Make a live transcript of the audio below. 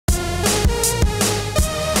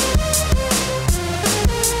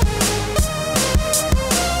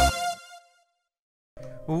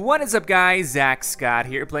What is up, guys? Zack Scott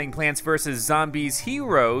here, playing Plants vs. Zombies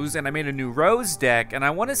Heroes, and I made a new Rose deck, and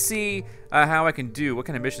I want to see how I can do. What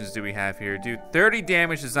kind of missions do we have here? Do 30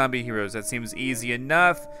 damage to Zombie Heroes. That seems easy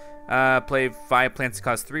enough. Play 5 plants that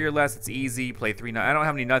cost 3 or less. It's easy. Play 3 nuts. I don't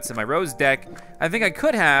have any nuts in my Rose deck. I think I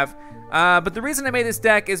could have, but the reason I made this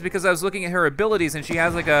deck is because I was looking at her abilities, and she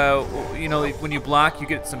has like a, you know, when you block, you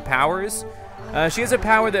get some powers. She has a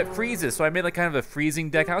power that freezes, so I made like kind of a freezing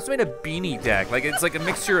deck. I also made a beanie deck. Like, it's like a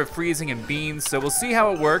mixture of freezing and beans, so we'll see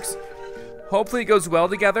how it works. Hopefully it goes well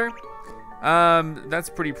together. That's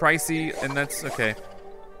pretty pricey, and that's okay.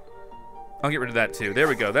 I'll get rid of that too. There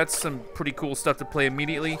we go. That's some pretty cool stuff to play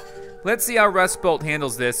immediately. Let's see how Rust Bolt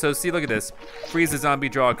handles this. So see, look at this. Freeze a zombie,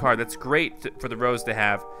 draw a card. That's great for the Rose to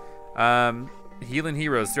have. Healing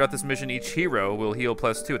heroes. Throughout this mission, each hero will heal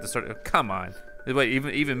 +2 at the start. Oh, come on. Wait,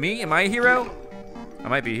 even me? Am I a hero? I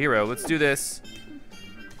might be a hero. Let's do this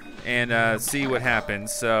and see what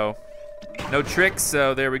happens. So, no tricks,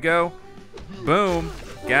 so there we go. Boom,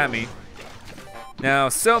 got me. Now,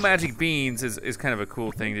 Magic Beans is kind of a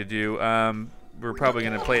cool thing to do. We're probably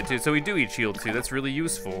gonna play it too. So we do each heal too, that's really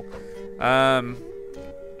useful. That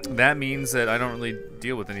means that I don't really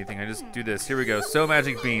deal with anything. I just do this. Here we go,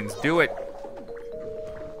 Magic Beans, do it.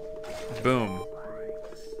 Boom.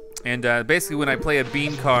 And basically when I play a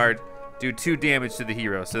bean card, do 2 damage to the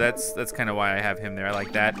hero. So that's kind of why I have him there. I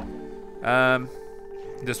like that.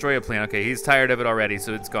 Destroy a plant. Okay, he's tired of it already,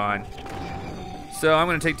 so it's gone. So I'm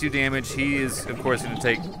gonna take 2 damage. He is, of course, gonna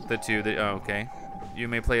take the 2. Oh, okay. You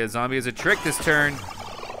may play a zombie as a trick this turn.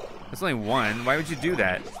 That's only 1. Why would you do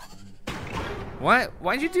that? What?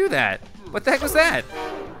 Why'd you do that? What the heck was that?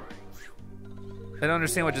 I don't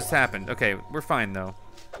understand what just happened. Okay, we're fine though.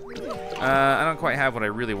 I don't quite have what I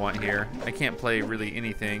really want here. I can't play really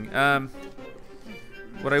anything.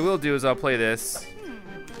 What I will do is I'll play this.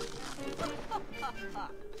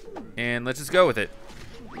 And let's just go with it.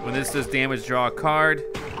 When this does damage, draw a card.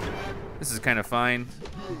 This is kind of fine.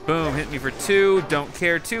 Boom, hit me for 2. Don't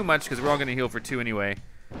care too much because we're all gonna heal for 2 anyway.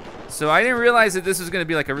 So I didn't realize that this was gonna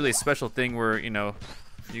be like a really special thing where, you know,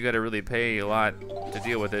 you gotta really pay a lot to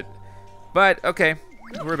deal with it. But, okay.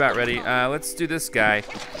 We're about ready. Let's do this guy.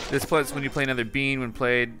 This plus when you play another bean, when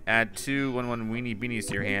played, add 2 1/1 weenie beanies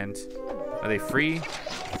to your hand. Are they free?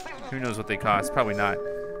 Who knows what they cost? Probably not.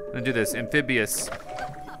 I'm gonna do this. Amphibious.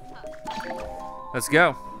 Let's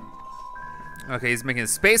go. Okay, he's making a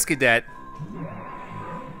Space Cadet.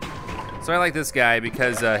 So I like this guy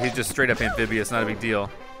because he's just straight up amphibious, not a big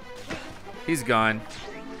deal. He's gone.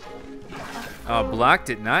 Oh, blocked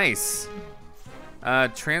it. Nice.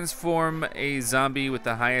 Transform a zombie with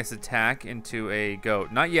the highest attack into a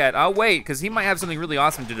goat. Not yet. I'll wait, because he might have something really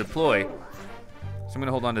awesome to deploy. So I'm going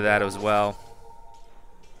to hold on to that as well.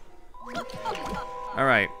 All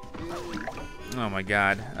right. Oh, my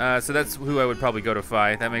God. So that's who I would probably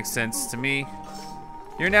goatify. That makes sense to me.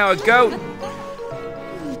 You're now a goat.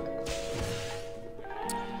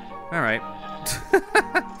 All right.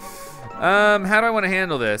 How do I want to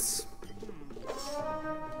handle this?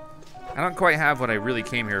 I don't quite have what I really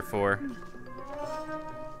came here for.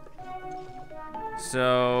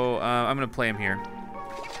 So, I'm gonna play him here.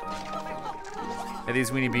 Yeah,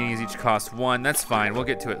 these weenie beanies each cost 1. That's fine, we'll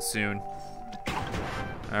get to it soon.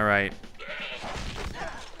 All right.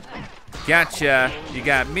 Gotcha, you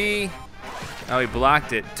got me. Oh, he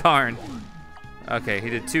blocked it, darn. Okay, he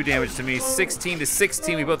did 2 damage to me, 16 to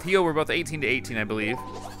 16. We both heal, we're both 18 to 18, I believe.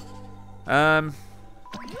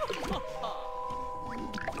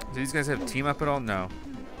 Do these guys have team up at all? No.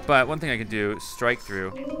 But one thing I can do, strike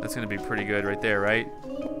through. That's gonna be pretty good right there, right?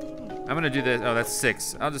 I'm gonna do this. Oh, that's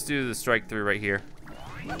 6. I'll just do the strike through right here.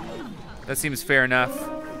 That seems fair enough.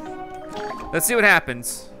 Let's see what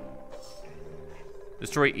happens.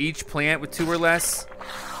 Destroy each plant with 2 or less.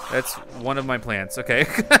 That's one of my plants. Okay,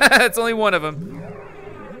 that's only one of them.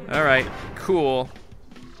 All right, cool.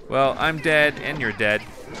 Well, I'm dead and you're dead.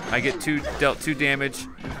 I get dealt 2 damage.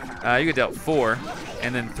 You get dealt 4,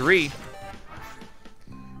 and then 3.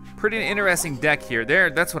 Pretty interesting deck here.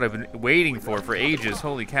 That's what I've been waiting for ages.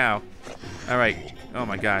 Holy cow. All right. Oh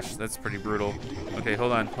my gosh, that's pretty brutal. Okay,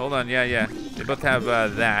 hold on. Yeah. They both have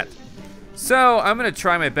that. So I'm gonna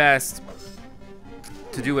try my best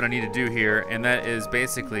to do what I need to do here, and that is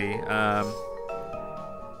basically, what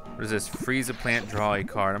is this? Freeze a plant, draw a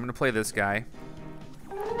card. I'm gonna play this guy.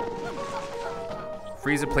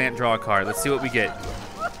 Freeze a plant, draw a card. Let's see what we get.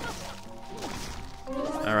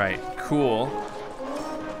 All right, cool.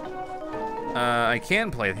 I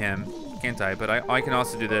can play him, can't I? But I can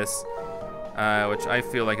also do this, which I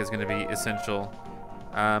feel like is going to be essential.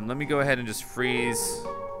 Let me go ahead and just freeze.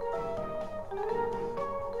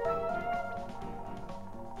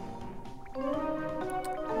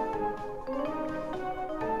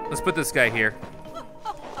 let's put this guy here.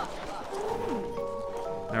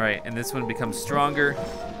 All right, and this one becomes stronger.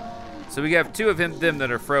 So we have two of them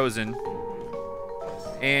that are frozen.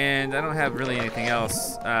 And I don't have really anything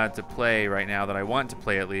else to play right now that I want to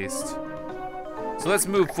play at least. So let's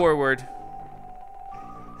move forward.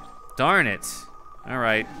 Darn it. All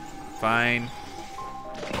right, fine.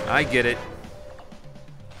 I get it.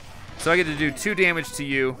 So I get to do 2 damage to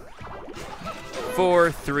you.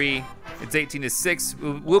 4, 3. It's 18 to 6.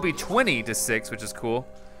 We'll be 20 to 6, which is cool.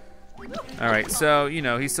 All right, so, you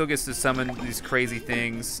know, he still gets to summon these crazy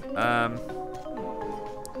things.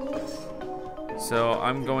 So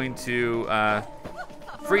I'm going to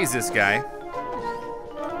freeze this guy.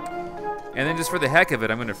 And then just for the heck of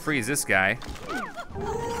it, I'm gonna freeze this guy.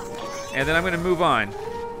 And then I'm gonna move on.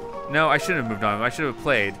 No, I shouldn't have moved on. I should have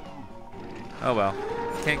played. Oh well.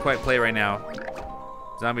 Can't quite play right now.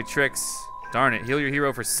 Zombie tricks. Darn it, heal your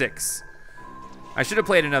hero for 6. I should have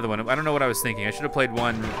played another one. I don't know what I was thinking. I should have played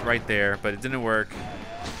one right there, but it didn't work.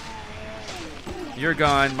 You're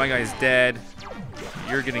gone, my guy's dead.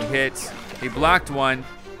 You're getting hit. He blocked one.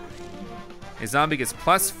 A zombie gets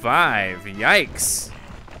 +5, yikes.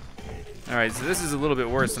 All right, so this is a little bit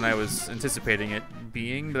worse than I was anticipating it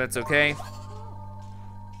being, but that's okay.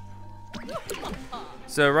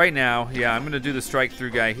 So right now, yeah, I'm gonna do the strike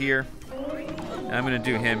through guy here. And I'm gonna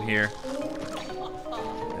do him here.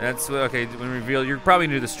 That's what, okay, when revealed, you're probably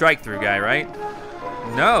gonna do the strike through guy, right?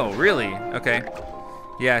 No, really, okay.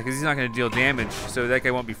 Yeah, because he's not gonna deal damage, so that guy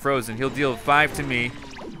won't be frozen. He'll deal 5 to me.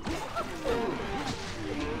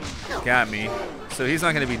 Got me. So he's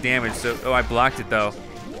not gonna be damaged, so, oh, I blocked it though.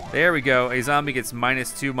 There we go, a zombie gets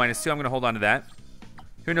 -2, -2. I'm gonna hold on to that.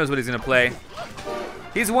 Who knows what he's gonna play?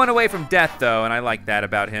 He's 1 away from death though, and I like that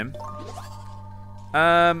about him.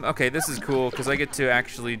 Okay, this is cool, because I get to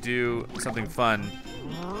actually do something fun.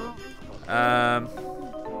 Well,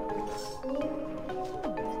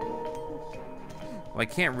 I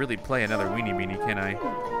can't really play another Weenie Meanie, can I?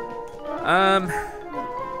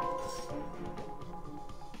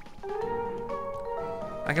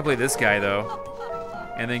 I can play this guy though,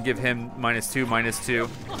 and then give him -2, -2.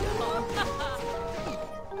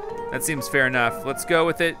 That seems fair enough. Let's go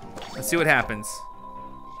with it. Let's see what happens.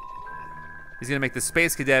 He's gonna make the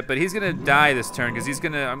Space Cadet, but he's gonna die this turn because he's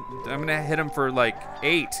gonna. I'm gonna hit him for like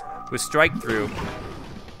 8 with strike through.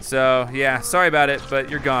 So yeah, sorry about it, but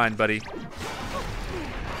you're gone, buddy.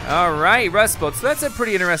 All right, Rust Bolt. So that's a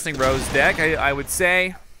pretty interesting Rose deck, I would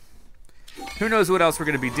say. Who knows what else we're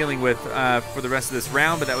gonna be dealing with for the rest of this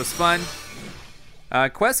round, but that was fun.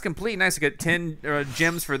 Quest complete. Nice to get 10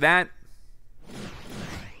 gems for that.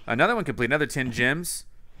 Another one complete, another 10 gems.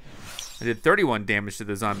 I did 31 damage to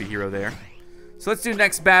the zombie hero there. So let's do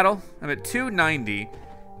next battle. I'm at 290.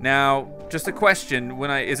 Now, just a question,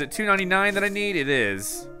 is it 299 that I need? It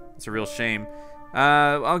is. It's a real shame.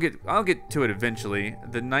 I'll get to it eventually.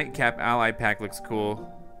 The Nightcap Ally Pack looks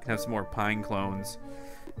cool. Can have some more Pine clones.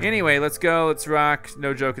 Anyway, let's go, let's rock.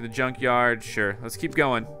 No joke at the Junkyard, sure. Let's keep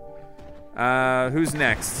going. Who's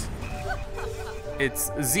next?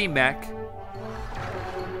 It's Z-Mech.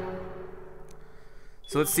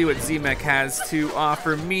 So let's see what Z-Mech has to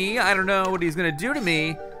offer me. I don't know what he's gonna do to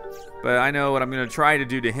me, but I know what I'm gonna try to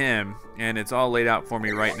do to him, and it's all laid out for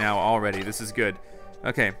me right now already. This is good.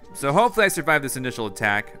 Okay, so hopefully I survive this initial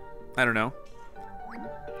attack. I don't know.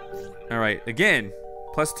 All right, again,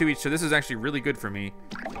 +2 each, so this is actually really good for me.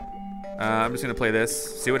 I'm just gonna play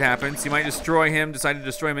this, see what happens. He might destroy him, decide to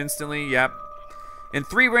destroy him instantly, yep. In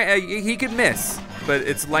 3 he could miss, but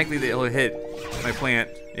it's likely that he'll hit my plant.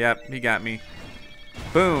 Yep, he got me.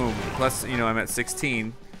 Boom, plus, you know, I'm at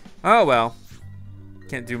 16. Oh well,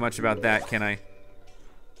 can't do much about that, can I?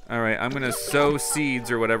 All right, I'm gonna sow seeds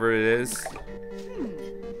or whatever it is.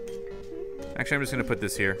 Actually, I'm just gonna put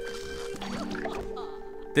this here.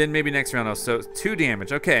 Then maybe next round I'll sow 2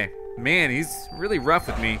 damage. Okay, man, he's really rough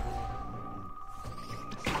with me.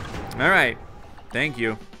 All right, thank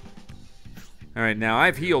you. All right, now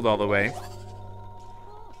I've healed all the way.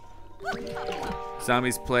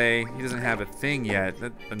 Zombies play, he doesn't have a thing yet.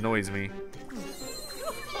 That annoys me.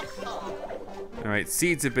 All right,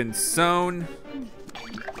 seeds have been sown.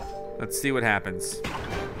 Let's see what happens.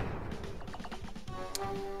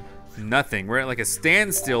 Nothing, we're at like a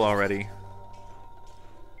standstill already.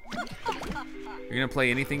 You're gonna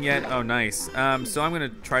play anything yet? Oh, nice. So I'm gonna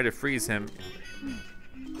try to freeze him.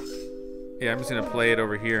 Yeah, I'm just gonna play it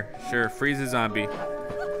over here. Sure, freeze a zombie.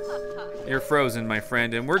 You're frozen, my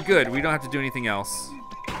friend, and we're good. We don't have to do anything else.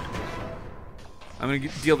 I'm gonna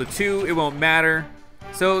deal the 2, it won't matter.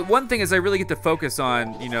 So one thing is I really get to focus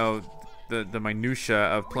on, you know, the minutia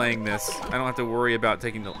of playing this. I don't have to worry about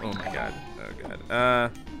taking the, oh my god, oh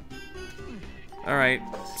god. All right,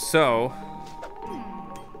 so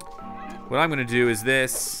what I'm gonna do is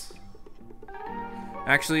this.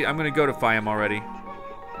 Actually, I'm gonna goatify him already.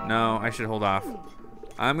 No, I should hold off.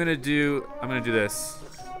 I'm gonna do this.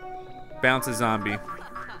 Bounce a zombie.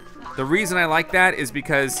 The reason I like that is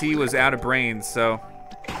because he was out of brains, so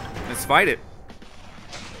let's fight it.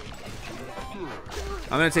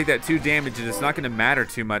 I'm gonna take that 2 damage and it's not gonna matter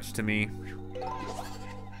too much to me.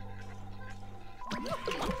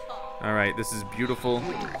 All right, this is beautiful.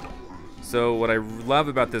 So what I love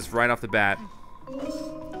about this right off the bat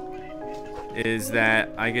is that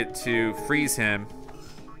I get to freeze him.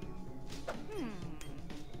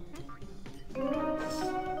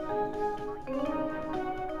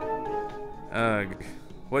 Ugh.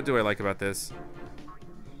 What do I like about this?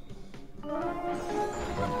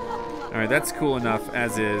 All right, that's cool enough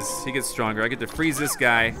as is. He gets stronger. I get to freeze this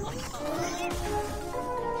guy.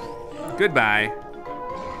 Goodbye.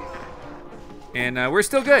 And we're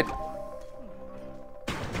still good.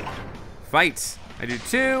 Fight. I do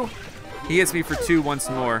 2. He hits me for 2 once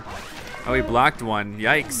more. Oh, he blocked 1.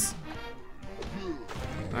 Yikes.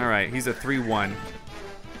 All right, he's a 3-1.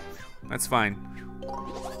 That's fine.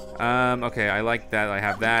 Okay, I like that. I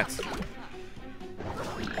have that.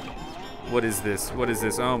 What is this? What is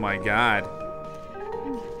this? Oh my god.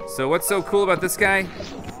 So what's so cool about this guy?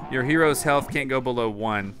 Your hero's health can't go below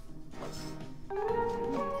 1.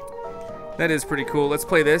 That is pretty cool. Let's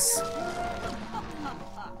play this.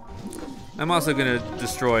 I'm also gonna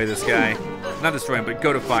destroy this guy. Not destroy him, but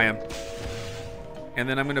goatify him. And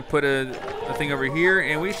then I'm gonna put a thing over here,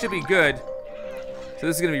 and we should be good. So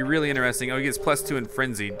this is gonna be really interesting. Oh, he gets +2 in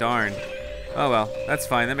Frenzy, darn. Oh well, that's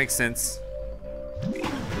fine, that makes sense.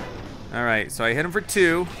 All right, so I hit him for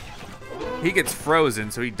 2. He gets frozen,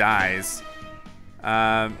 so he dies.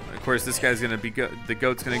 Of course, this guy's gonna be, the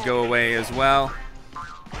goat's gonna go away as well.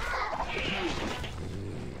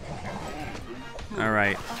 All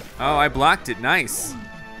right. Oh, I blocked it. Nice.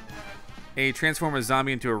 Transform a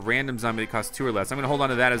zombie into a random zombie that costs 2 or less. I'm gonna hold on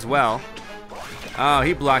to that as well. Oh,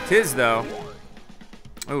 he blocked his though.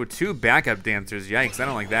 Oh, 2 backup dancers. Yikes, I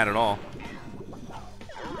don't like that at all.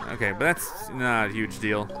 Okay, but that's not a huge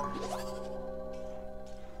deal.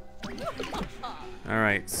 All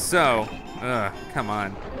right, so, come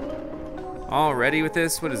on. All ready with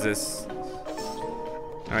this? What is this?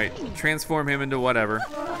 All right, transform him into whatever.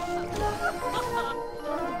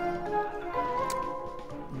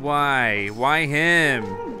 Why? Why him?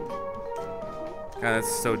 God, that's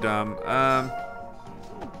so dumb.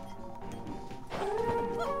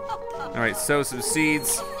 All right, sow some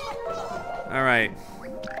seeds. All right.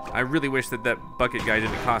 I really wish that that bucket guy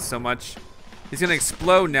didn't cost so much. He's gonna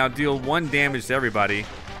explode now, deal 1 damage to everybody.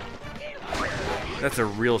 That's a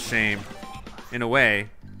real shame, in a way.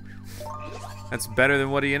 That's better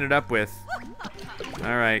than what he ended up with.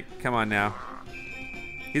 All right, come on now.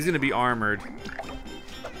 He's gonna be armored.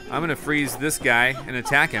 I'm gonna freeze this guy and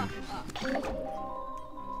attack him.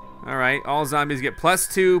 All right, all zombies get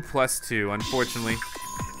 +2, unfortunately.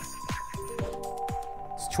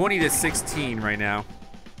 It's 20 to 16 right now.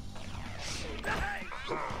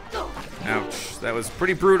 Ouch, that was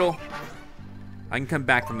pretty brutal. I can come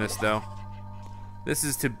back from this though. This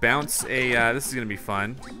is to bounce a, this is gonna be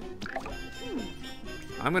fun.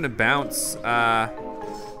 I'm gonna bounce,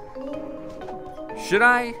 should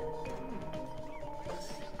I?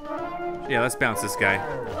 Yeah, let's bounce this guy.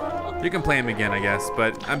 You can play him again, I guess,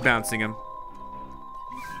 but I'm bouncing him.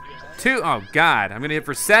 2, oh God, I'm gonna hit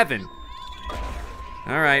for 7.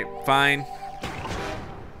 All right, fine.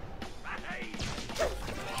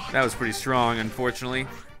 That was pretty strong, unfortunately.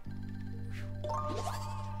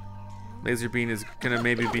 Laser beam is gonna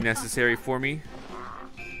maybe be necessary for me.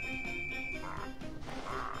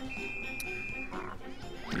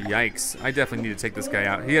 Yikes, I definitely need to take this guy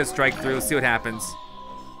out. He has strike through, let's see what happens.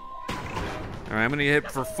 All right, I'm gonna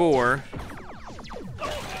hit for 4.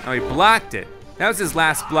 Oh, he blocked it. That was his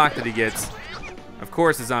last block that he gets. Of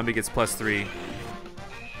course, the zombie gets +3.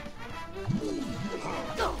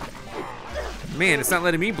 Man, it's not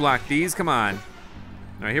letting me block these. Come on. All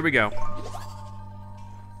right, here we go.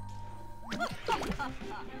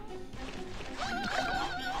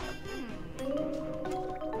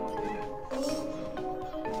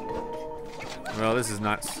 Well, this is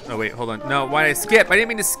not. Oh wait, hold on. No, why did I skip? I didn't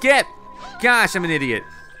mean to skip. Gosh, I'm an idiot.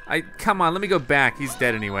 Come on, let me go back. He's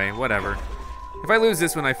dead anyway. Whatever. If I lose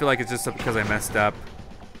this one, I feel like it's just because I messed up.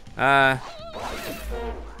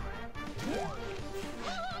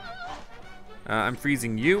 I'm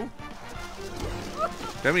freezing you. Do I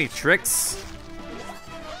have any tricks?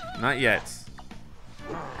 Not yet.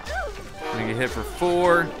 I'm gonna get hit for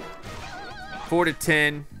 4. 4 to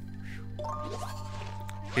 10.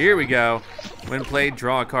 Here we go. When played,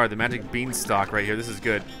 draw a card. The magic beanstalk right here. This is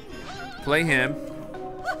good. Play him.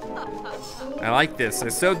 I like this. I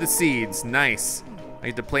sowed the seeds. Nice. I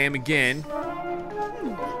get to play him again.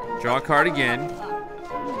 Draw a card again.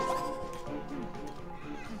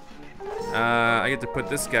 I get to put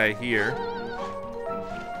this guy here.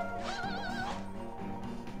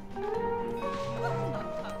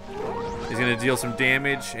 He's gonna deal some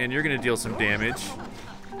damage, and you're gonna deal some damage.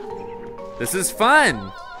 This is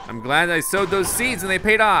fun! I'm glad I sowed those seeds and they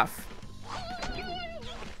paid off.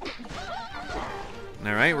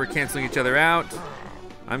 All right, we're canceling each other out.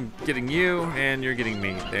 I'm getting you, and you're getting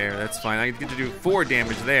me. There, that's fine. I get to do 4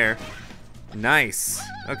 damage there. Nice.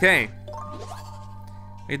 Okay.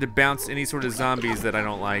 I get to bounce any sort of zombies that I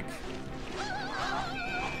don't like.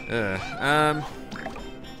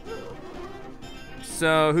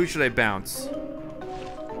 So, who should I bounce?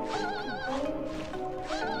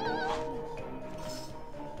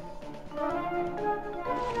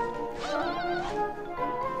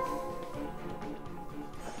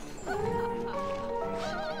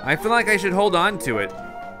 I feel like I should hold on to it.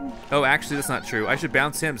 Oh, actually, that's not true. I should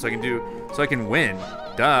bounce him so I can win.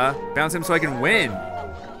 Duh. Bounce him so I can win.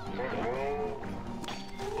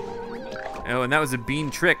 Oh, and that was a bean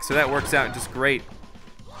trick, so that works out just great.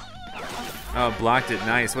 Oh, blocked it.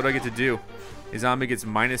 Nice. What do I get to do? A zombie gets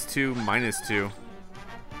 -2, -2.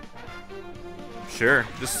 Sure.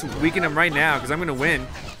 Just weaken him right now, because I'm going to win.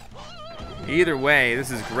 Either way,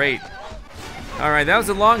 this is great. All right, that was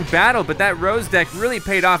a long battle, but that rose deck really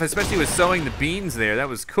paid off, especially with sowing the beans there. That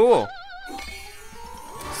was cool.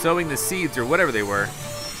 Sowing the seeds, or whatever they were.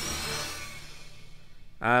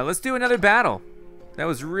 Let's do another battle. That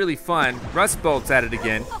was really fun. Rust Bolt's at it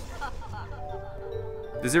again.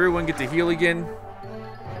 Does everyone get to heal again?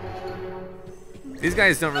 These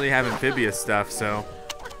guys don't really have amphibious stuff, so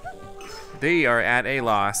they are at a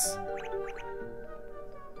loss.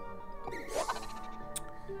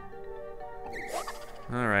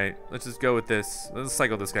 All right, let's just go with this. Let's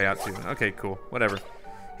cycle this guy out too. Okay, cool, whatever.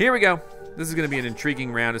 Here we go. This is gonna be an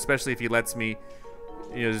intriguing round, especially if he lets me,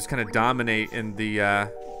 you know, just kind of dominate in the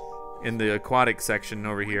aquatic section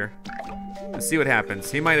over here. Let's see what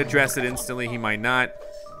happens. He might address it instantly, he might not.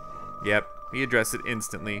 Yep, he addressed it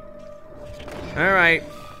instantly. All right.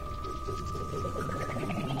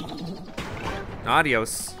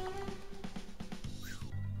 Adios.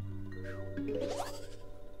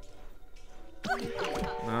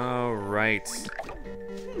 All right.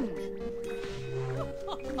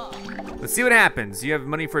 Let's see what happens. You have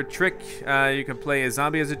money for a trick. You can play a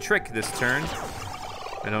zombie as a trick this turn.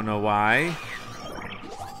 I don't know why.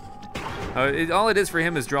 All it is for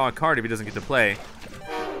him is draw a card if he doesn't get to play.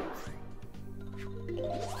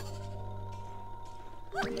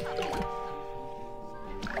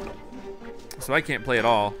 So I can't play at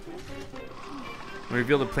all. When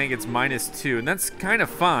reveal the plant gets -2, and that's kind of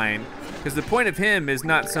fine, because the point of him is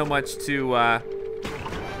not so much to,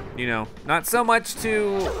 you know, not so much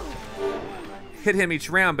to hit him each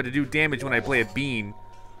round, but to do damage when I play a bean.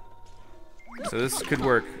 So this could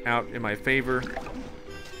work out in my favor.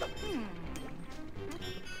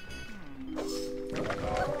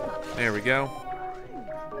 There we go.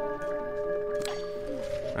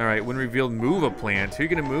 All right, when revealed, move a plant. Who are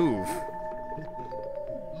you gonna move?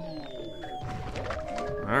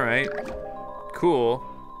 All right, cool.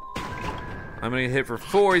 I'm gonna hit for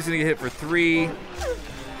 4, he's gonna get hit for 3.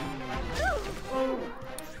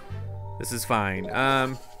 This is fine.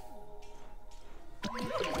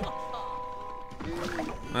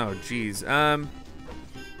 Oh, geez. Well,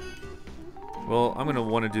 I'm gonna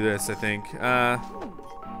wanna do this, I think.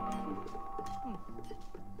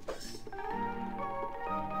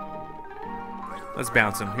 Let's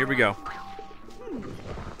bounce him, here we go.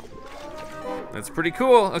 That's pretty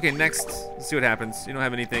cool. Okay, next, let's see what happens. You don't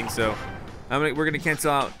have anything, so we're gonna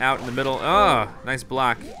cancel out in the middle. Oh, nice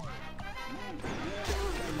block.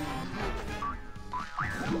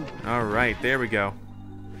 All right, there we go.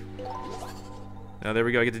 Oh, there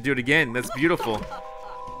we go, I get to do it again. That's beautiful.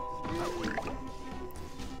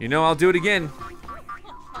 You know, I'll do it again.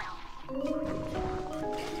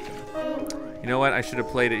 You know what, I should have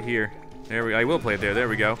played it here. I will play it there,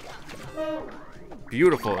 we go.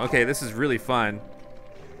 Beautiful. Okay, this is really fun.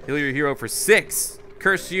 Heal your hero for 6.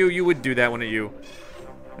 Curse you, you would do that, wouldn't you?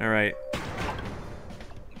 All right.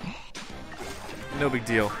 No big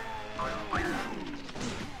deal.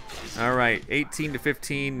 All right, 18 to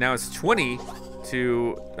 15. Now it's 20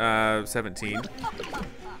 to 17.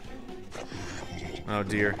 Oh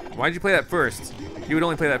dear. Why'd you play that first? You would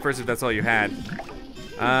only play that first if that's all you had.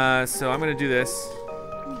 So I'm gonna do this.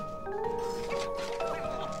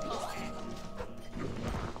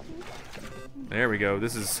 There we go.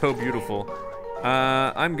 This is so beautiful.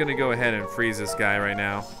 I'm gonna go ahead and freeze this guy right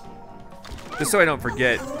now. Just so I don't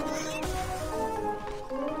forget.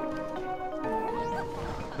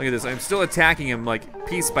 Look at this. I'm still attacking him like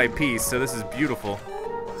piece by piece, so this is beautiful.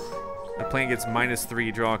 The plant gets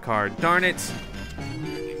 -3, draw a card. Darn it!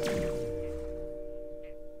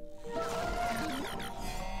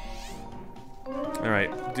 Alright,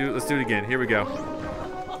 let's do it again. Here we go.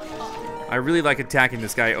 I really like attacking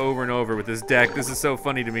this guy over and over with this deck. This is so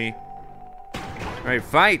funny to me. Alright,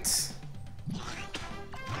 fight!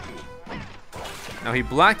 Now he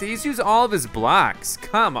blocked it. He's used all of his blocks.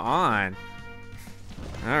 Come on.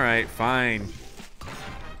 Alright, fine.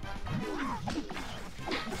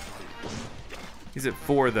 He's at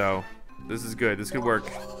 4 though. This is good. This could work.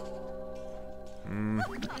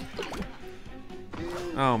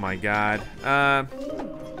 Oh my god.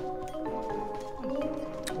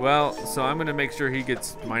 Well, so I'm gonna make sure he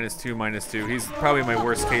gets -2. He's probably my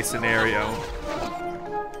worst case scenario.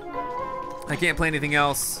 I can't play anything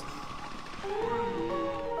else.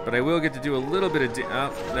 But I will get to do a little bit of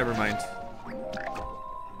oh, never mind.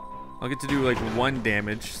 I'll get to do like 1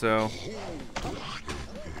 damage, so.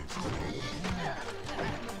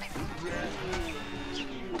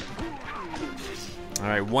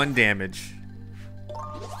 Alright, 1 damage.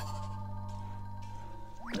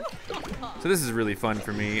 So this is really fun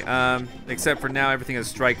for me. Except for now everything is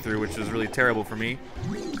strike through, which is really terrible for me.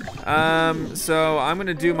 So I'm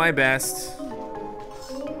gonna do my best.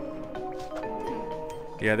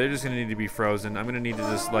 Yeah, they're just gonna need to be frozen. I'm gonna need to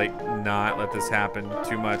just like not let this happen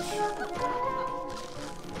too much.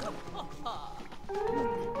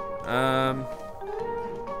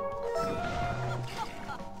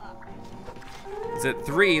 It's at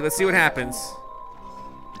 3. Let's see what happens.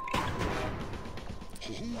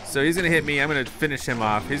 So he's gonna hit me. I'm gonna finish him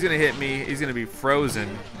off. He's gonna hit me. He's gonna be frozen,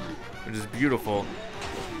 which is beautiful.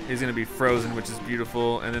 He's gonna be frozen, which is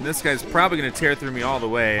beautiful. And then this guy's probably gonna tear through me all the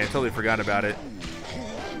way. I totally forgot about it.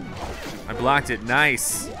 I blocked it.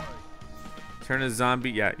 Nice. Turn a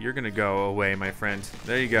zombie. Yeah, you're gonna go away, my friend.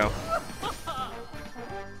 There you go.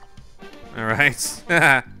 All right.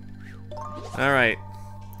 All right.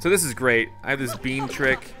 So this is great. I have this beam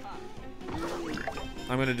trick.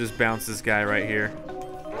 I'm gonna just bounce this guy right here.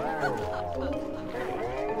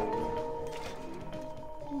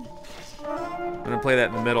 I'm gonna play that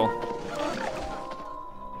in the middle.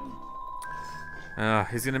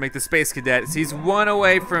 He's gonna make the Space Cadets. He's 1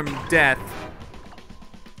 away from death.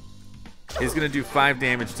 He's gonna do 5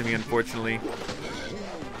 damage to me, unfortunately.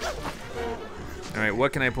 All right,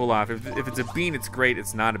 what can I pull off? If it's a bean, it's great.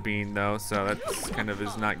 It's not a bean though, so that's kind of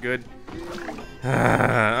is not good.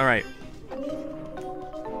 All right.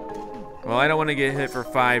 Well, I don't want to get hit for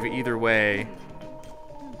 5 either way.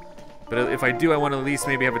 But if I do, I want to at least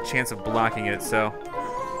maybe have a chance of blocking it, so.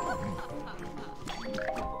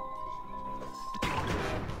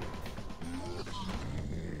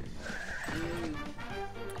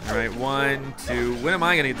 All right, 1, 2. When am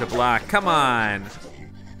I gonna get to block? Come on.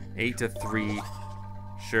 8-3.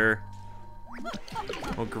 Sure.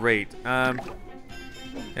 Well, great. I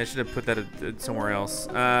should have put that somewhere else.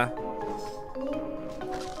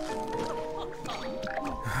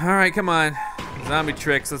 All right, come on. Zombie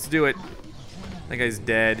tricks, let's do it. That guy's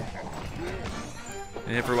dead.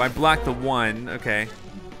 And if I blocked the 1, okay.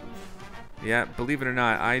 Yeah, believe it or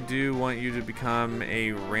not, I do want you to become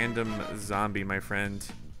a random zombie, my friend.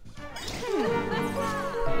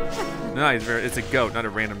 No, it's a goat, not a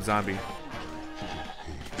random zombie.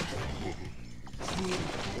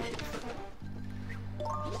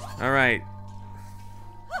 All right.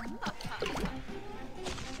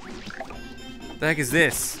 What the heck is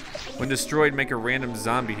this? When destroyed, make a random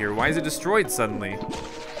zombie here. Why is it destroyed suddenly?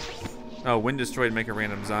 Oh, when destroyed, make a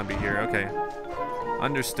random zombie here. Okay.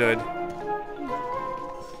 Understood.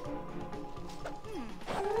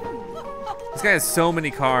 This guy has so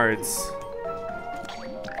many cards.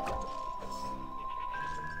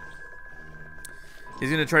 He's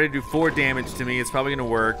gonna try to do 4 damage to me. It's probably gonna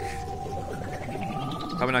work.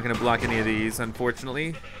 Probably not gonna block any of these,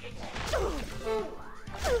 unfortunately.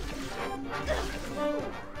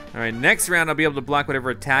 All right, next round I'll be able to block whatever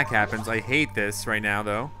attack happens. I hate this right now,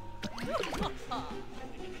 though.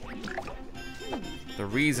 The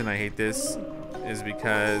reason I hate this is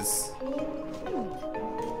because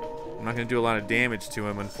I'm not gonna do a lot of damage to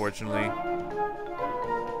him, unfortunately.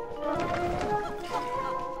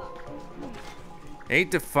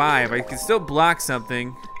 8-5, I can still block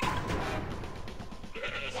something.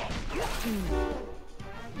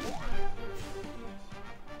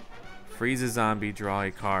 Freeze a zombie, draw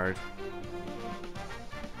a card.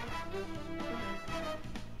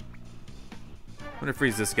 gonna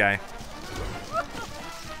freeze this guy.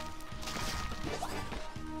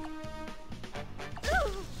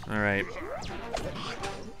 All right.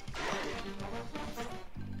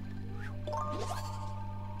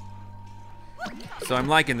 So I'm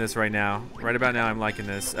liking this right now. Right about now, I'm liking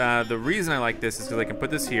this. The reason I like this is because I can put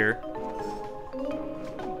this here.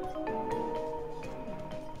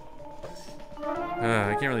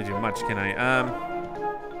 I can't really do much, can I?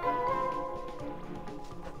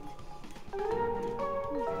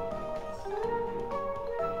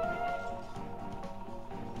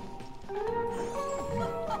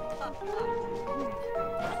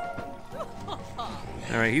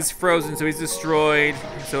 Alright, he's frozen, so he's destroyed.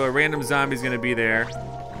 So a random zombie's gonna be there.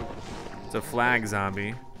 It's a flag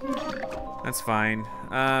zombie. That's fine.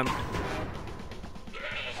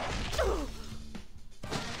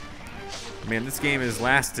 Man, this game is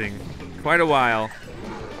lasting quite a while.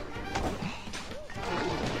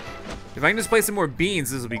 If I can just play some more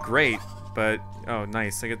beans, this will be great. But, oh,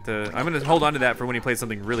 nice. I get the... I'm gonna hold on to that for when he plays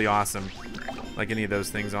something really awesome. Like any of those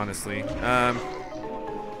things, honestly.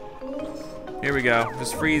 Here we go.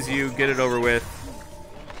 Just freeze you, get it over with.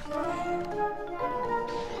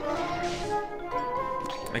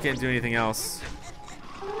 I can't do anything else.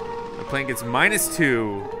 The plane gets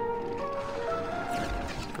 -2.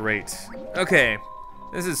 Great. Okay.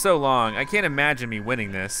 This is so long. I can't imagine me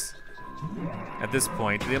winning this at this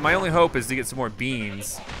point. My only hope is to get some more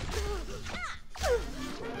beans.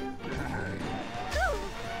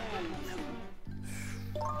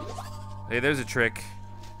 Hey, there's a trick.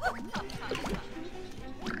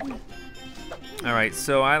 All right,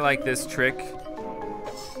 so I like this trick.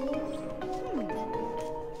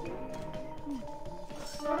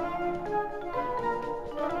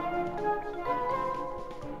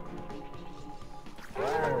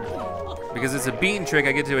 Because it's a bean trick,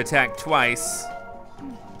 I get to attack twice.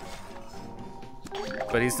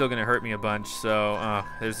 But he's still gonna hurt me a bunch, so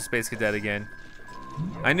there's the Space Cadet again.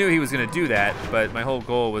 I knew he was gonna do that, but my whole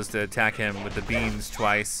goal was to attack him with the beans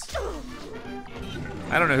twice.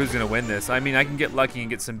 I don't know who's gonna win this. I mean, I can get lucky and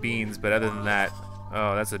get some beans, but other than that,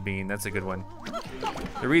 oh, that's a bean. That's a good one.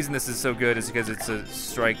 The reason this is so good is because it's a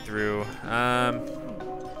strike through.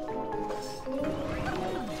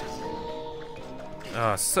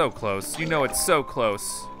 Oh, so close. You know it's so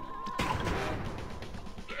close.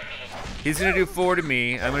 He's gonna do 4 to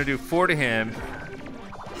me. I'm gonna do 4 to him.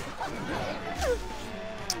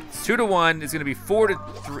 It's 2 to 1. It's gonna be 4 to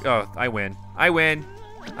 3. Oh, I win. I win.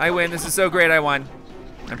 I win. This is so great. I won.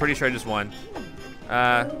 I'm pretty sure I just won.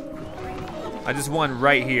 I just won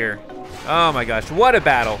right here. Oh my gosh, what a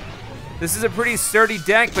battle. This is a pretty sturdy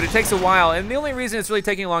deck, but it takes a while. And the only reason it's really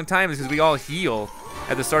taking a long time is because we all heal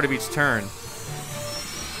at the start of each turn.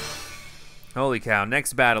 Holy cow,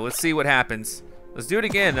 next battle. Let's see what happens. Let's do it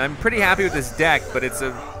again. I'm pretty happy with this deck, but it's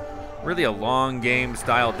really a long game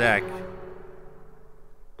style deck.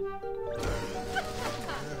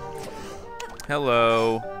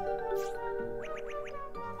 Hello.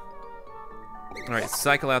 All right,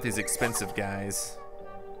 cycle out these expensive guys.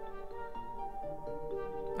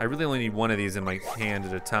 I really only need one of these in my hand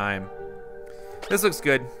at a time. This looks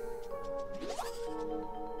good.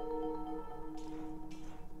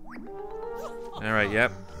 All right,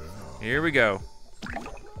 yep. Here we go. I'm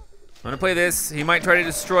gonna play this. He might try to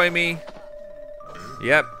destroy me.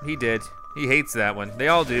 Yep, he did. He hates that one. They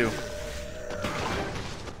all do.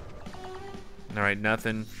 All right,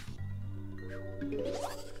 nothing.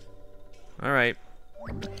 All right.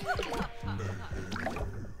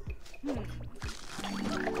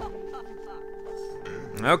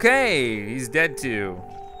 Okay, he's dead too.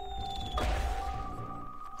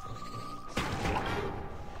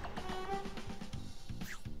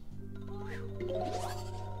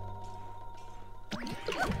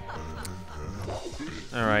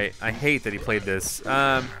 All right, I hate that he played this.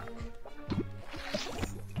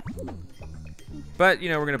 But, you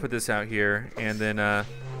know, we're gonna put this out here, and then I'm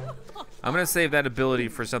gonna save that ability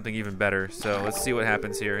for something even better. So let's see what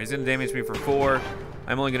happens here. He's gonna damage me for 4.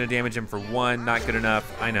 I'm only gonna damage him for 1. Not good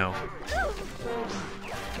enough. I know.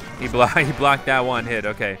 He blocked that one hit.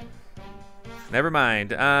 Okay. Never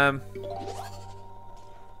mind.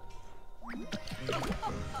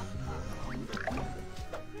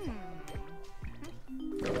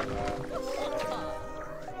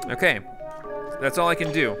 Okay. That's all I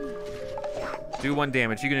can do. Do 1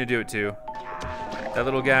 damage. You're gonna do it too. That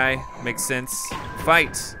little guy makes sense.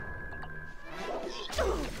 Fight.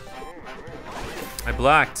 I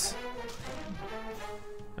blocked.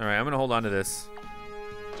 All right, I'm gonna hold on to this.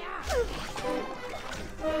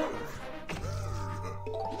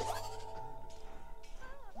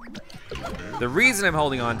 The reason I'm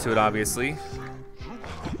holding on to it, obviously,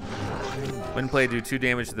 When played, do 2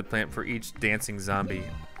 damage to the plant for each dancing zombie.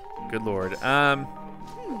 Good lord.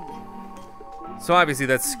 So obviously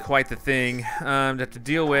that's quite the thing to have to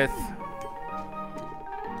deal with.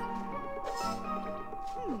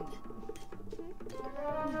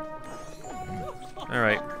 All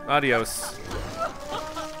right, adios.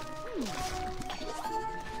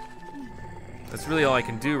 That's really all I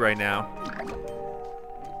can do right now.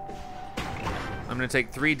 I'm gonna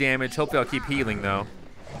take 3 damage. Hopefully I'll keep healing though.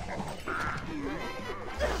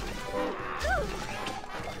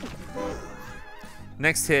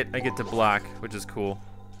 Next hit, I get to block, which is cool.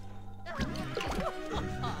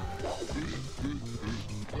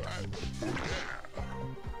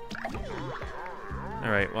 All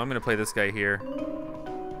right, well, I'm gonna play this guy here.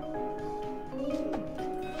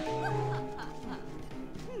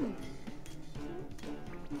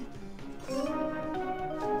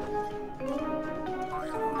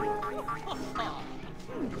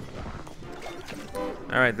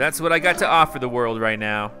 All right, that's what I got to offer the world right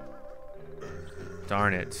now.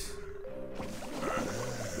 Darn it.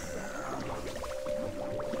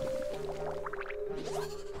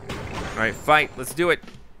 All right, fight, let's do it.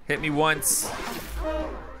 Hit me once.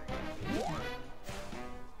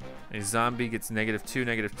 A zombie gets -2,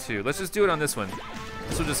 -2. Let's just do it on this one.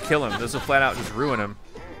 This will just kill him. This will flat out just ruin him.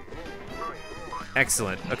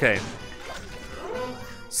 Excellent, okay.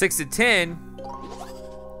 6 to 10.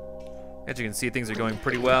 As you can see, things are going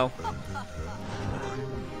pretty well.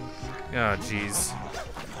 Oh, jeez.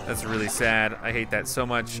 That's really sad. I hate that so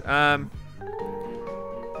much. I'm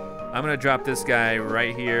gonna drop this guy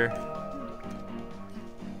right here.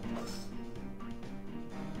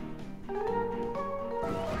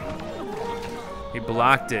 He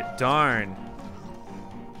blocked it, darn.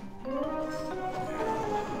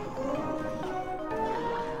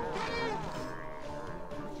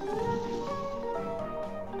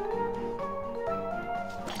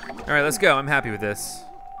 All right, let's go. I'm happy with this.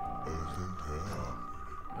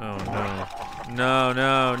 Oh no. No,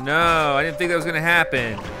 no, no. I didn't think that was gonna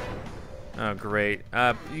happen. Oh, great.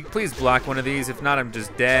 You please block one of these. If not, I'm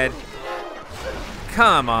just dead.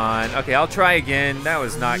 Come on. Okay, I'll try again. That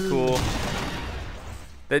was not cool.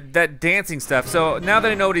 That dancing stuff. So now that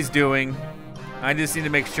I know what he's doing, I just need to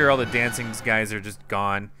make sure all the dancing guys are just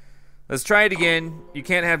gone. Let's try it again. You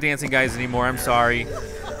can't have dancing guys anymore. I'm sorry.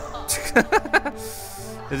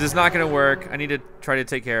 This is not gonna work. I need to try to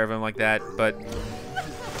take care of him like that, but.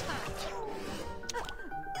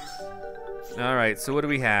 All right, so what do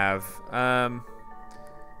we have?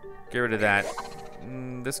 Get rid of that.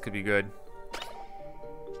 This could be good.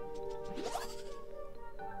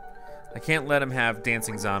 I can't let him have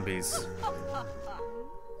dancing zombies,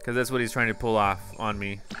 because that's what he's trying to pull off on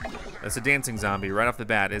me. That's a dancing zombie right off the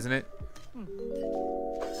bat, isn't it?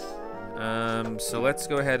 So let's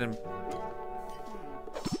go ahead and.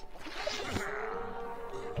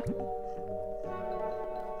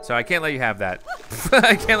 So I can't let you have that.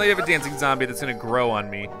 I can't let you have a dancing zombie that's gonna grow on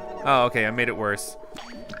me. Oh, okay, I made it worse.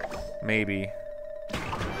 Maybe.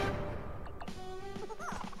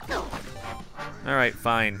 All right,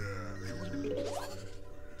 fine.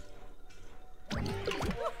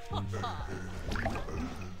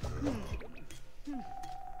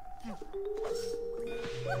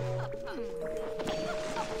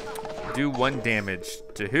 Do 1 damage.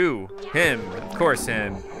 To who? Him. Of course,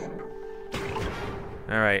 him.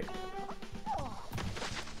 All right.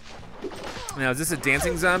 Now, is this a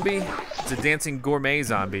dancing zombie? It's a dancing gourmet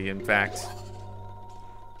zombie, in fact.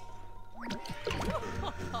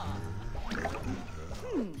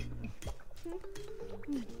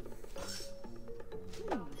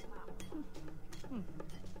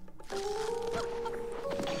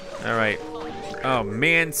 All right. Oh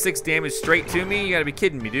man, 6 damage straight to me? You gotta be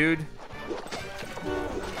kidding me, dude.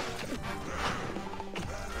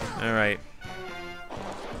 All right.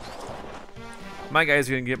 My guys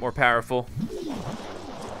are gonna get more powerful.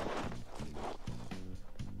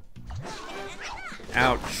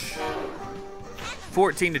 Ouch.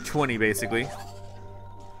 14 to 20, basically.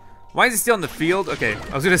 Why is he still in the field? Okay,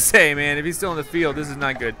 I was gonna say, man, if he's still in the field, this is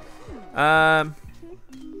not good. I'm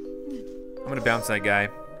gonna bounce that guy.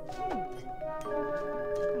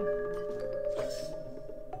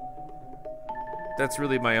 That's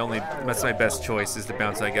really my only, that's my best choice, is to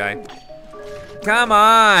bounce that guy. Come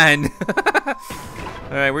on!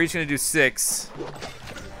 All right, we're each gonna do 6.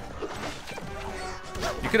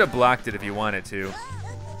 You could have blocked it if you wanted to.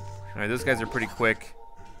 All right, those guys are pretty quick.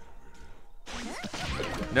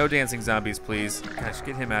 No dancing zombies, please. Gosh,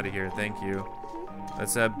 get him out of here, thank you.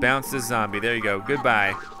 Let's bounce this zombie, there you go,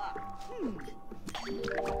 goodbye.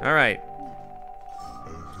 All right.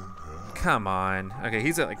 Come on. Okay,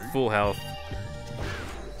 he's at like full health.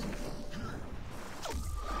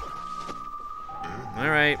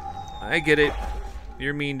 Alright, I get it.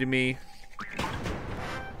 You're mean to me.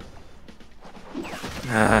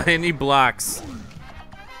 And he blocks.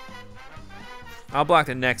 I'll block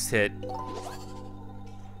the next hit.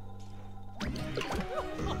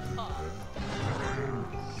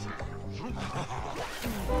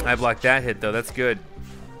 I blocked that hit though, that's good.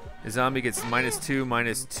 The zombie gets -2,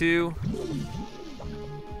 -2.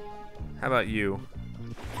 How about you?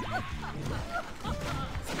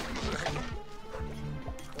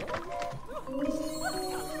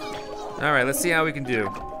 All right, let's see how we can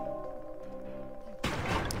do.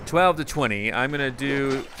 12 to 20. I'm gonna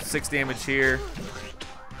do 6 damage here.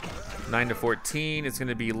 9 to 14. It's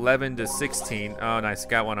gonna be 11 to 16. Oh, nice.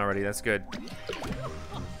 Got one already. That's good.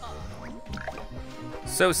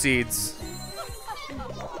 Sow seeds.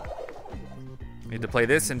 Need to play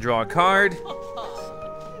this and draw a card.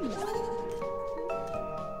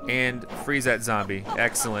 And freeze that zombie.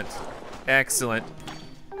 Excellent. Excellent.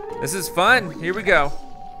 This is fun. Here we go.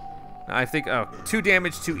 I think, oh, 2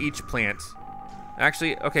 damage to each plant.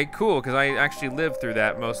 Actually, okay, cool, because I actually lived through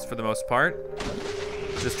that for the most part.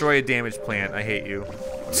 Destroy a damaged plant. I hate you.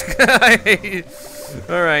 I hate you.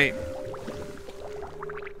 All right.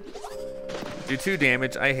 Do 2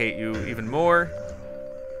 damage. I hate you even more.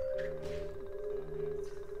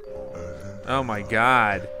 Oh my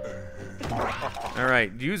god. All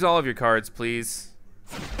right, use all of your cards, please.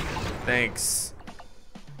 Thanks.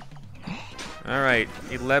 All right,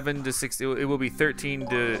 11 to 6. It will be 13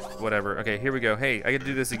 to whatever. Okay, here we go. Hey, I get to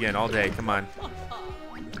do this again all day. Come on.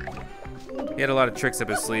 He had a lot of tricks up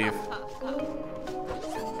his sleeve.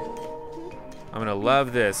 I'm gonna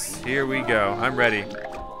love this. Here we go. I'm ready.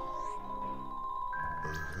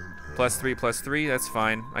 +3, +3. That's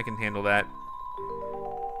fine. I can handle that.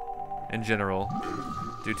 In general.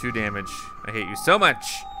 Do 2 damage. I hate you so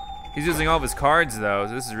much. He's using all of his cards though,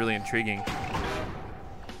 so this is really intriguing.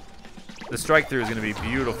 The strike through is gonna be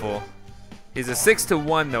beautiful. He's a 6 to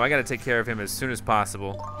 1 though. I gotta take care of him as soon as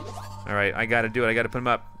possible. All right, I gotta do it. I gotta put him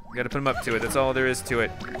up. Gotta put him up to it. That's all there is to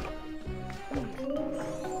it.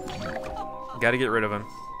 Gotta get rid of him.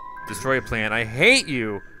 Destroy a plant. I hate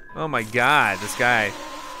you. Oh my god, this guy.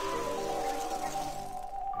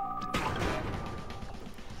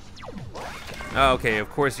 Oh, okay, of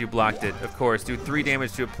course you blocked it. Of course. Do 3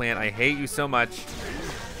 damage to a plant. I hate you so much.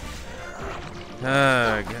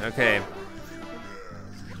 Okay.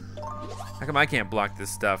 How come I can't block this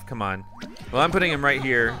stuff? Come on. Well, I'm putting him right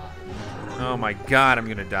here. Oh my god, I'm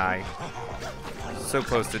gonna die. So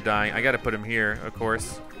close to dying. I gotta put him here, of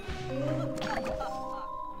course.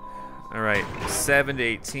 All right, 7 to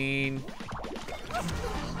 18.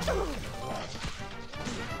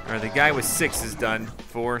 All right, the guy with 6 is done.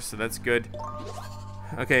 4, so that's good.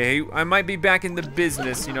 Okay, I might be back in the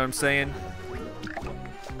business, you know what I'm saying?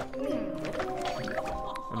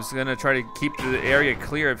 I'm just gonna try to keep the area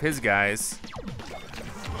clear of his guys.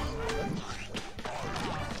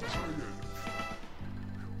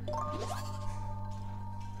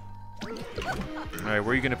 All right,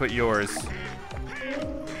 where are you gonna put yours?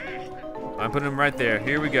 I'm putting him right there.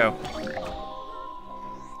 Here we go.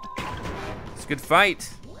 It's a good fight.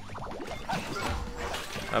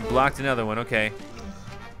 I blocked another one, okay.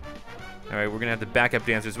 All right, we're gonna have the backup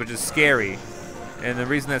dancers, which is scary. And the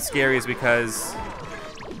reason that's scary is because,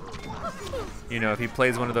 you know, if he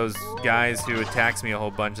plays one of those guys who attacks me a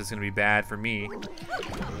whole bunch, it's gonna be bad for me.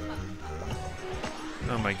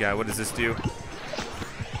 Oh my god, what does this do?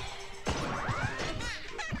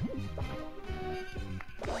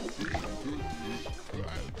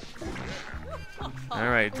 All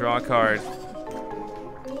right, draw a card.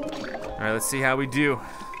 All right, let's see how we do.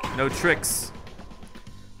 No tricks.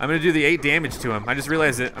 I'm gonna do the 8 damage to him. I just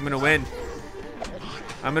realized it. I'm gonna win.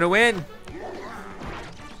 I'm gonna win.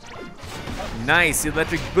 Nice, the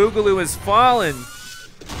electric boogaloo has fallen.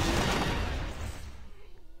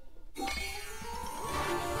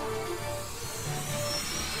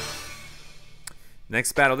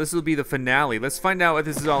 Next battle, this will be the finale. Let's find out what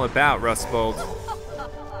this is all about, Rustbolt.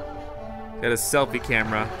 Got a selfie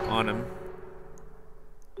camera on him.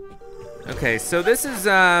 Okay, so this is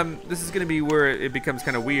gonna be where it becomes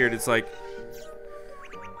kind of weird. It's like,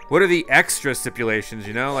 what are the extra stipulations,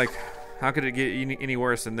 you know? Like, how could it get any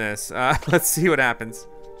worse than this? Let's see what happens.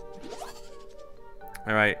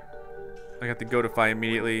 All right, I got the Gotify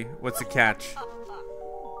immediately. What's the catch?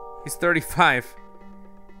 He's 35.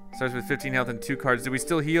 Starts with 15 health and 2 cards. Do we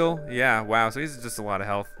still heal? Yeah, wow, so he's just a lot of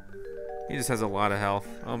health. He just has a lot of health.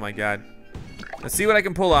 Oh my god. Let's see what I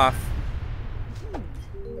can pull off.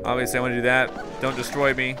 Obviously, I want to do that. Don't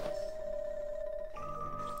destroy me.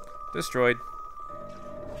 Destroyed.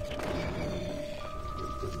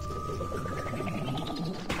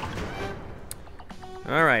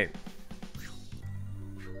 All right.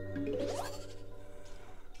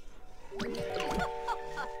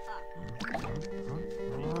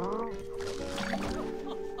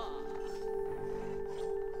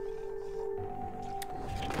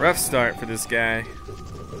 Rough start for this guy.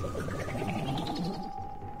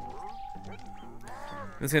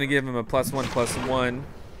 It's gonna give him a +1/+1.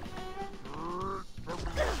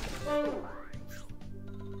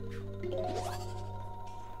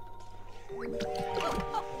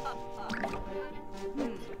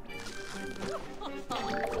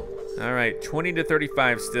 All right, 20 to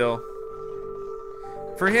 35 still.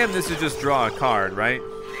 For him, this is just draw a card, right?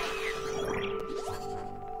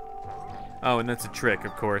 Oh, and that's a trick,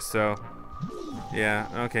 of course, so. Yeah,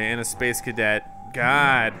 okay, and a Space Cadet.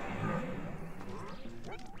 God.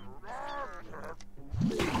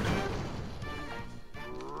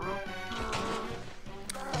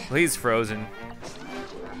 Well, he's frozen.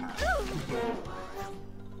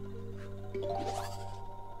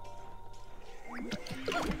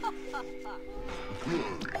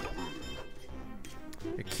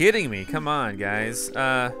 You're kidding me, come on, guys.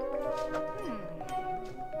 All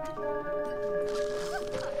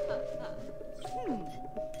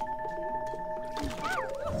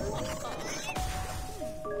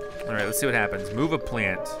right, let's see what happens. Move a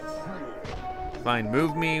plant. Fine,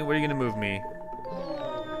 move me. Where are you gonna move me?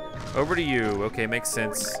 Over to you. Okay, makes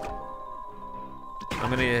sense. I'm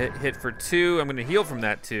gonna hit for 2. I'm gonna heal from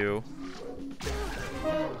that 2.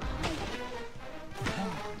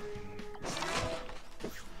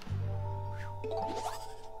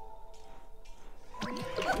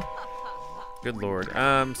 Good lord. So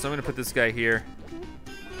I'm gonna put this guy here.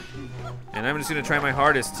 And I'm just gonna try my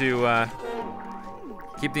hardest to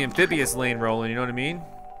keep the amphibious lane rolling, you know what I mean?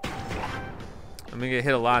 I'm gonna get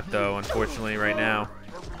hit a lot though, unfortunately, right now.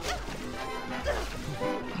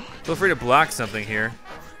 Feel free to block something here.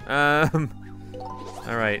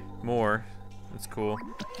 Alright, more. That's cool.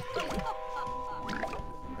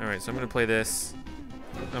 Alright, so I'm gonna play this.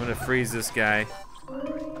 I'm gonna freeze this guy.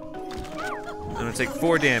 I'm gonna take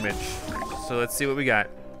 4 damage. So let's see what we got.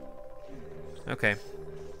 Okay,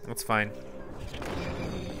 that's fine.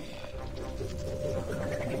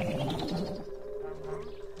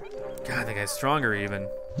 God, that guy's stronger even.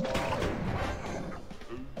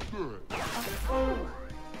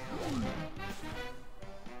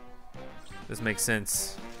 This makes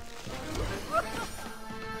sense.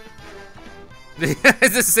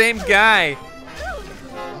 It's the same guy.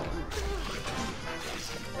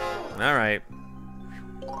 All right.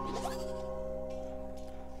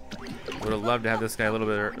 Would have loved to have this guy a little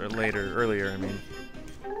bit earlier, I mean.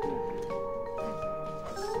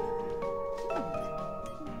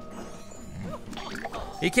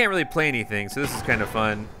 He can't really play anything, so this is kind of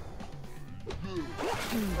fun.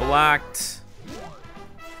 Blocked.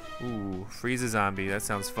 Ooh, freeze a zombie, that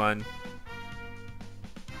sounds fun.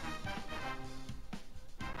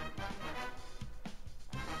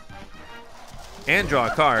 And draw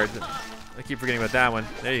a card. I keep forgetting about that one.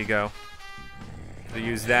 There you go. Could've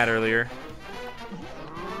used that earlier.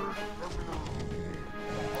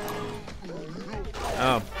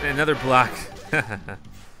 Oh, another block.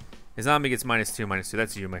 His zombie gets -2/-2.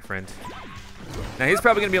 That's you, my friend. Now he's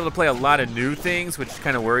probably gonna be able to play a lot of new things, which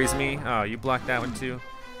kind of worries me. Oh, you blocked that one too.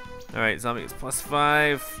 All right, zombie gets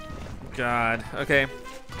 +5. God. Okay.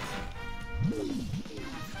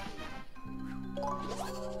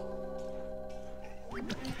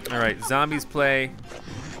 All right, zombies play.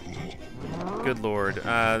 Good lord,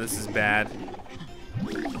 this is bad.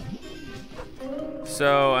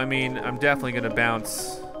 So, I mean, I'm definitely gonna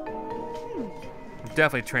bounce. I'm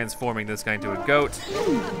definitely transforming this guy into a goat.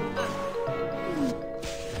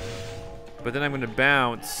 But then I'm gonna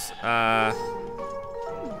bounce,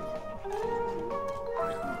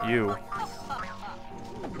 you.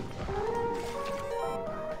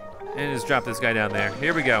 And just drop this guy down there.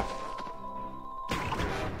 Here we go.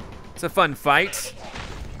 It's a fun fight.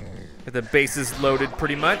 Got the bases loaded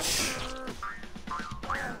pretty much.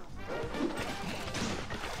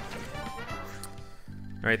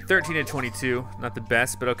 All right, 13 to 22. Not the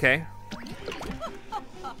best, but okay.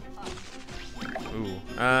 Ooh,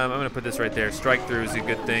 I'm gonna put this right there. Strike through is a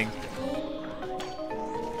good thing.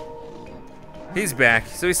 He's back,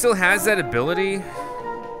 so he still has that ability.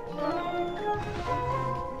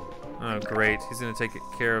 Oh, great. He's gonna take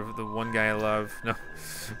care of the one guy I love. No.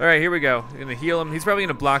 All right, here we go. I'm gonna heal him. He's probably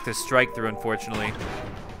gonna block the strike through, unfortunately.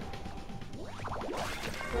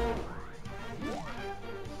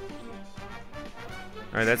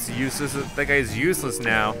 All right, that's useless. That guy's useless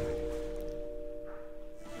now.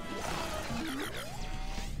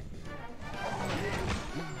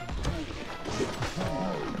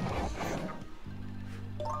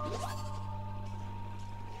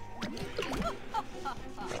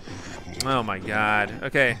 Oh my god.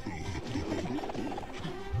 Okay.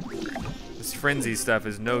 This frenzy stuff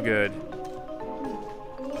is no good.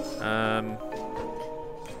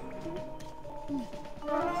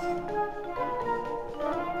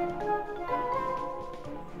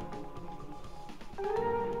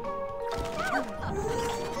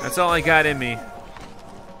 That's all I got in me.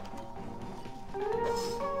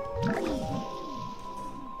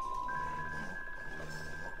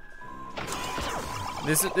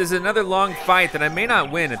 This is another long fight that I may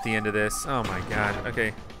not win at the end of this. Oh my god.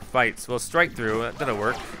 Okay, fights. Well, strike through. That'll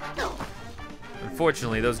work.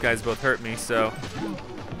 Unfortunately, those guys both hurt me, so...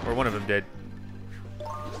 Or one of them did.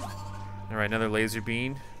 Alright, another laser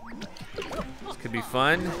beam. This could be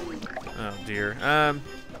fun. Oh dear.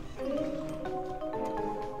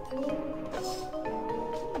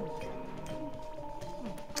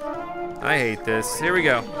 I hate this. Here we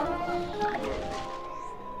go.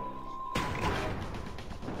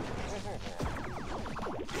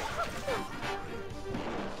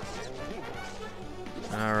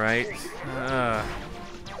 All right.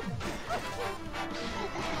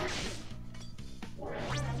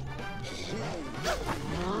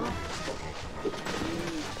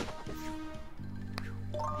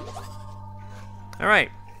 All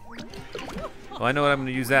right. Well, I know what I'm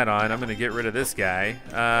gonna use that on. I'm gonna get rid of this guy.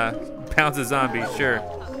 Pounce a zombie, sure.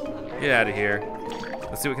 Get out of here.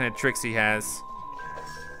 Let's see what kind of tricks he has.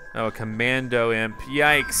 Oh, a commando imp.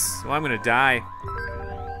 Yikes. Well, I'm gonna die.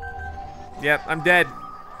 Yep, I'm dead.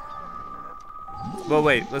 Well,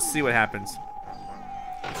 wait, let's see what happens.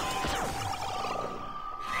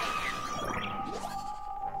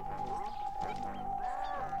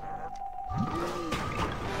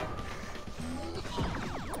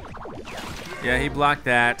 Yeah, he blocked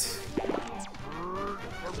that.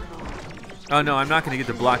 Oh no, I'm not gonna get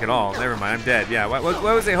to block at all. Never mind, I'm dead. Yeah, what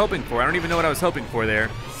was I hoping for? I don't even know what I was hoping for there.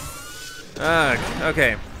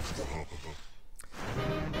 Okay.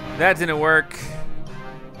 That didn't work.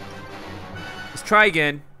 Let's try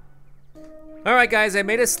again. All right, guys, I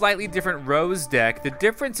made a slightly different Rose deck. The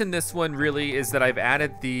difference in this one really is that I've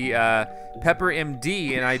added the Pepper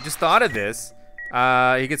MD, and I just thought of this.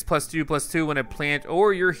 He gets +2/+2 when a plant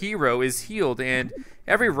or your hero is healed, and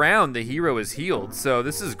every round the hero is healed, so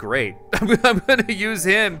this is great. I'm gonna use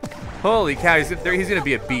him. Holy cow, he's gonna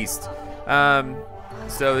be a beast.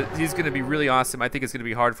 So he's gonna be really awesome. I think it's gonna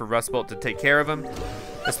be hard for Rustbolt to take care of him,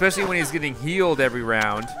 especially when he's getting healed every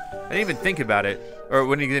round. I didn't even think about it, or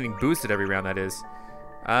when he's getting boosted every round, that is.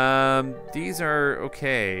 These are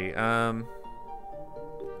okay.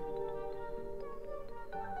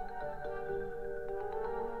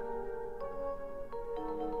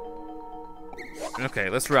 Okay,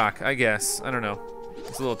 let's rock, I guess. I don't know.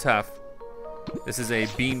 It's a little tough. This is a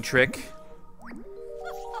beam trick.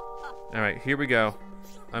 All right, here we go.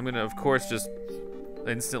 I'm gonna, of course, just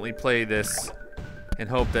instantly play this and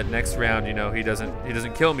hope that next round, you know, he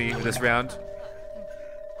doesn't kill me this round.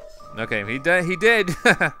 Okay, he did.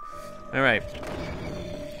 All right.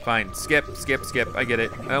 Fine, skip. I get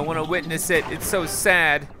it. I don't want to witness it. It's so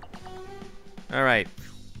sad. All right.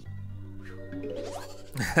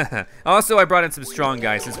 Also, I brought in some strong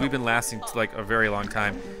guys since we've been lasting like a very long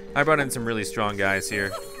time. I brought in some really strong guys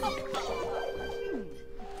here.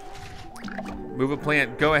 Move a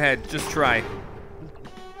plant. Go ahead. Just try.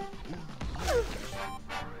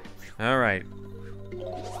 All right.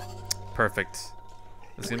 Perfect.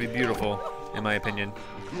 This is gonna be beautiful, in my opinion.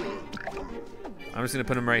 I'm just gonna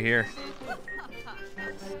put him right here.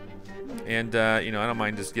 And you know, I don't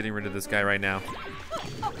mind just getting rid of this guy right now.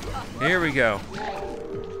 Here we go.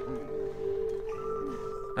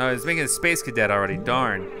 Oh, he's making a space cadet already.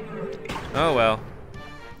 Darn. Oh well.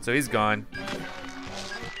 So he's gone.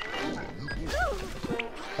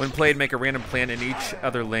 When played, make a random plant in each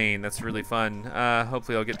other lane. That's really fun.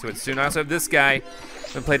 Hopefully I'll get to it soon. I also have this guy.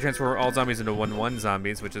 When played, transform all zombies into 1/1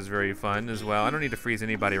 zombies, which is very fun as well. I don't need to freeze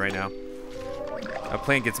anybody right now. A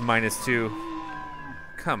plant gets -2.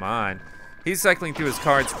 Come on. He's cycling through his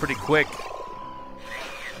cards pretty quick.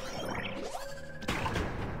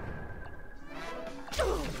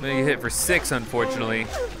 I'm gonna get hit for 6, unfortunately.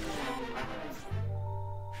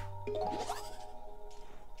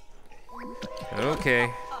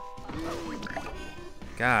 Okay.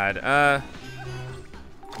 God, go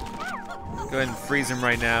ahead and freeze him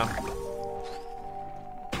right now.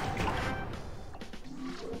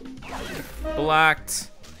 Blocked.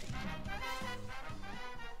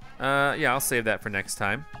 Yeah, I'll save that for next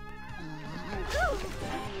time.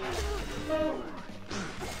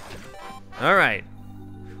 All right.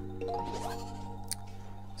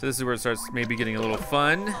 So this is where it starts maybe getting a little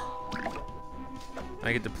fun.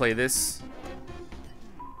 I get to play this.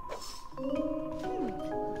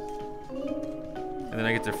 And then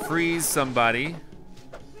I get to freeze somebody.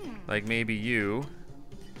 Like maybe you.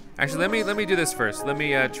 Actually, let me do this first. Let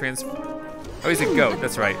me Oh, he's a goat.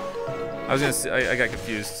 That's right. I was gonna say, I got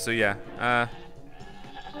confused. So yeah.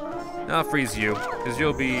 I'll freeze you because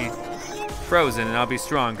you'll be frozen and I'll be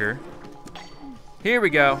stronger. Here we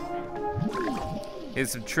go.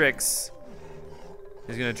 Here's some tricks.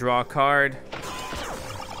 He's gonna draw a card.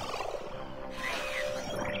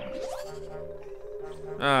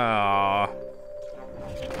 Aww.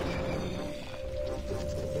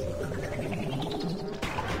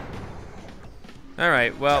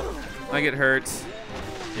 Alright, well, I get hurt.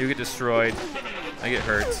 You get destroyed. I get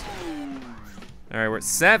hurt. Alright, we're at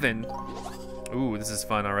 7. Ooh, this is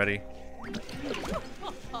fun already.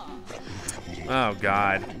 Oh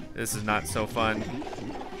god, this is not so fun.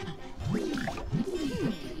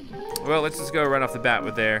 Well, let's just go right off the bat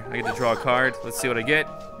with there. I get to draw a card. Let's see what I get.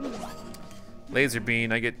 Laser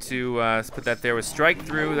beam. I get to put that there with strike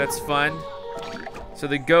through. That's fun. So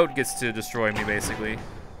the goat gets to destroy me, basically.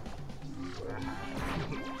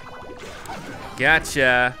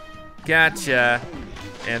 Gotcha. Gotcha.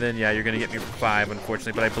 And then, yeah, you're going to get me for 5,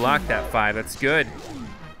 unfortunately. But I blocked that 5. That's good.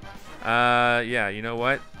 Yeah, you know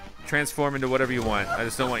what? Transform into whatever you want. I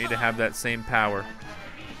just don't want you to have that same power.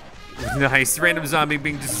 Nice. Random zombie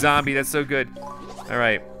being just zombie. That's so good. All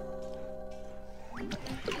right.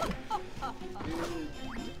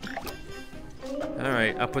 All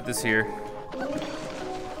right. I'll put this here.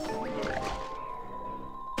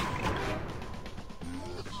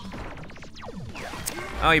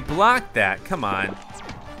 Oh, he blocked that. Come on.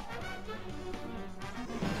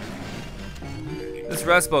 This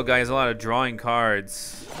Rust Belt guy has a lot of drawing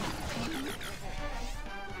cards.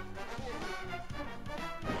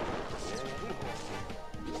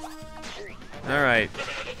 All right.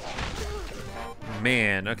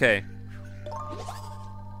 Man, okay.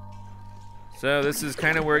 So this is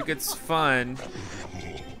kind of where it gets fun.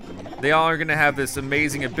 They all are gonna have this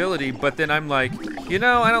amazing ability, but then I'm like, you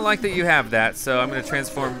know, I don't like that you have that, so I'm gonna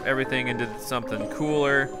transform everything into something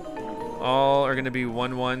cooler. All are gonna be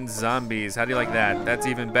 1/1 zombies. How do you like that? That's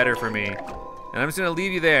even better for me. And I'm just gonna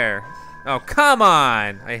leave you there. Oh, come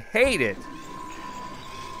on! I hate it.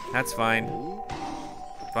 That's fine.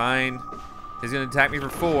 Fine. He's gonna attack me for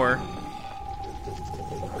 4.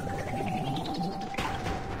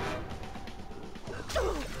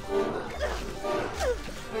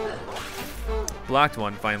 Blocked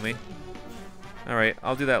one, finally. All right,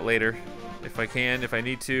 I'll do that later. If I can, if I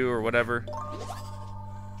need to, or whatever.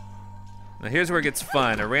 Now here's where it gets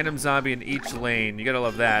fun. A random zombie in each lane. You gotta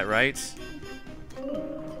love that, right?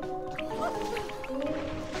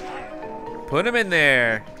 Put him in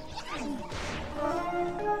there.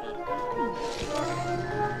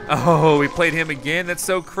 Oh, we played him again? That's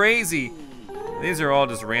so crazy. These are all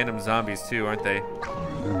just random zombies too, aren't they?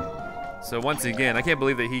 So once again, I can't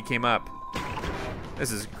believe that he came up.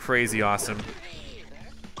 This is crazy awesome.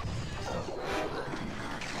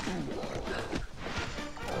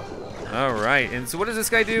 All right, and so what does this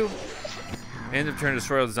guy do? End of turn,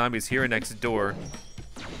 destroy all the zombies here next door.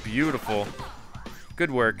 Beautiful. Good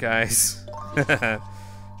work, guys. All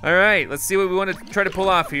right, let's see what we want to try to pull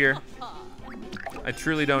off here. I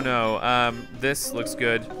truly don't know. This looks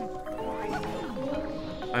good.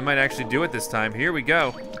 I might actually do it this time. Here we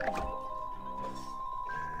go.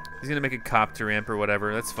 He's gonna make a copter imp or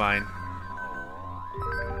whatever. That's fine.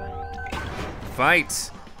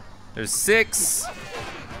 Fight. There's 6.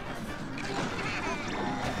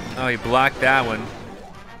 Oh, he blocked that one.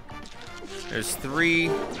 There's 3.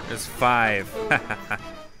 There's 5.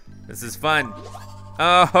 This is fun.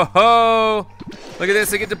 Oh ho ho! Look at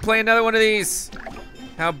this. I get to play another one of these.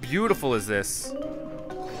 How beautiful is this?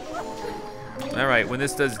 All right, when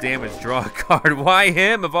this does damage, draw a card. Why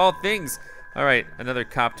him, of all things? All right, another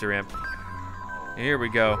copter imp. Here we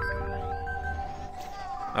go.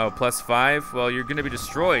 Oh, +5? Well, you're gonna be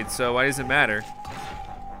destroyed, so why does it matter?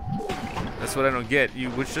 That's what I don't get. You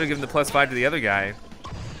should have given the +5 to the other guy.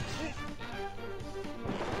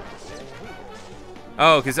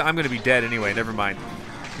 Oh, because I'm gonna be dead anyway, never mind.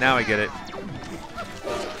 Now I get it.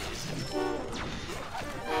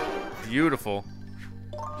 Beautiful.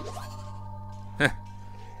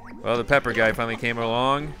 Well, the pepper guy finally came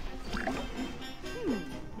along.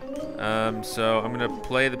 So I'm gonna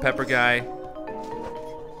play the pepper guy.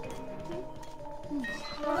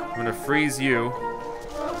 I'm gonna freeze you.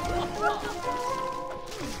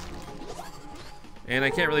 And I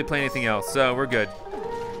can't really play anything else, so we're good.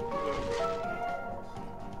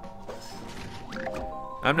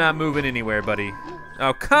 I'm not moving anywhere, buddy.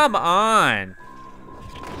 Oh, come on!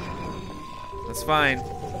 That's fine.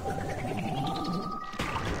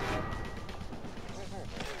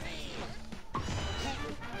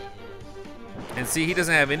 And see, he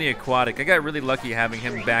doesn't have any aquatic. I got really lucky having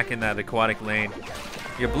him back in that aquatic lane.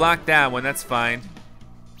 You blocked that one, that's fine.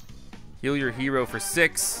 Heal your hero for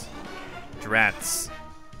 6. Drats.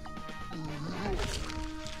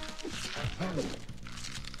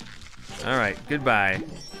 Alright, goodbye.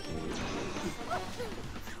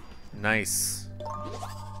 Nice.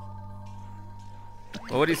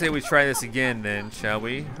 Well, what do you say we try this again then, shall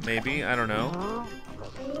we? Maybe, I don't know.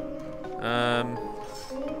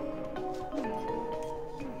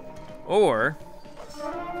 Or,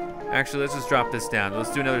 actually, let's just drop this down.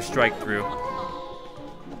 Let's do another strike through.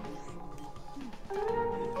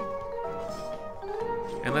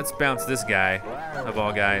 And let's bounce this guy, of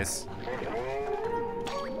all guys.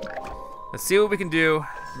 Let's see what we can do.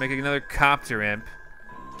 Make another copter imp.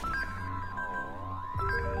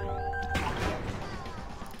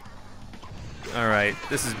 All right,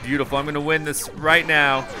 this is beautiful. I'm gonna win this right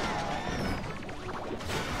now.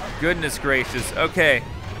 Goodness gracious, okay.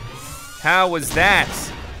 How was that?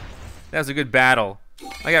 That was a good battle.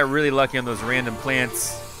 I got really lucky on those random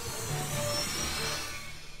plants.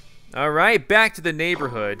 All right, back to the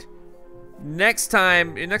neighborhood. Next time,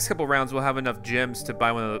 in the next couple rounds, we'll have enough gems to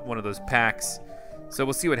buy one of those packs. So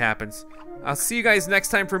we'll see what happens. I'll see you guys next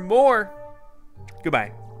time for more.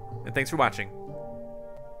 Goodbye, and thanks for watching.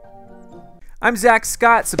 I'm Zack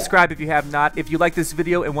Scott. Subscribe if you have not. If you like this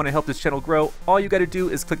video and want to help this channel grow, all you got to do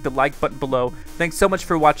is click the like button below. Thanks so much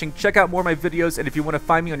for watching. Check out more of my videos, and if you want to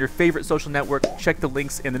find me on your favorite social network, check the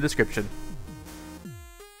links in the description.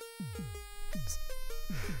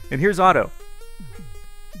 And here's Otto.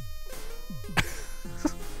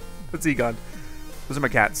 That's Egon. Those are my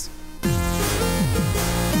cats.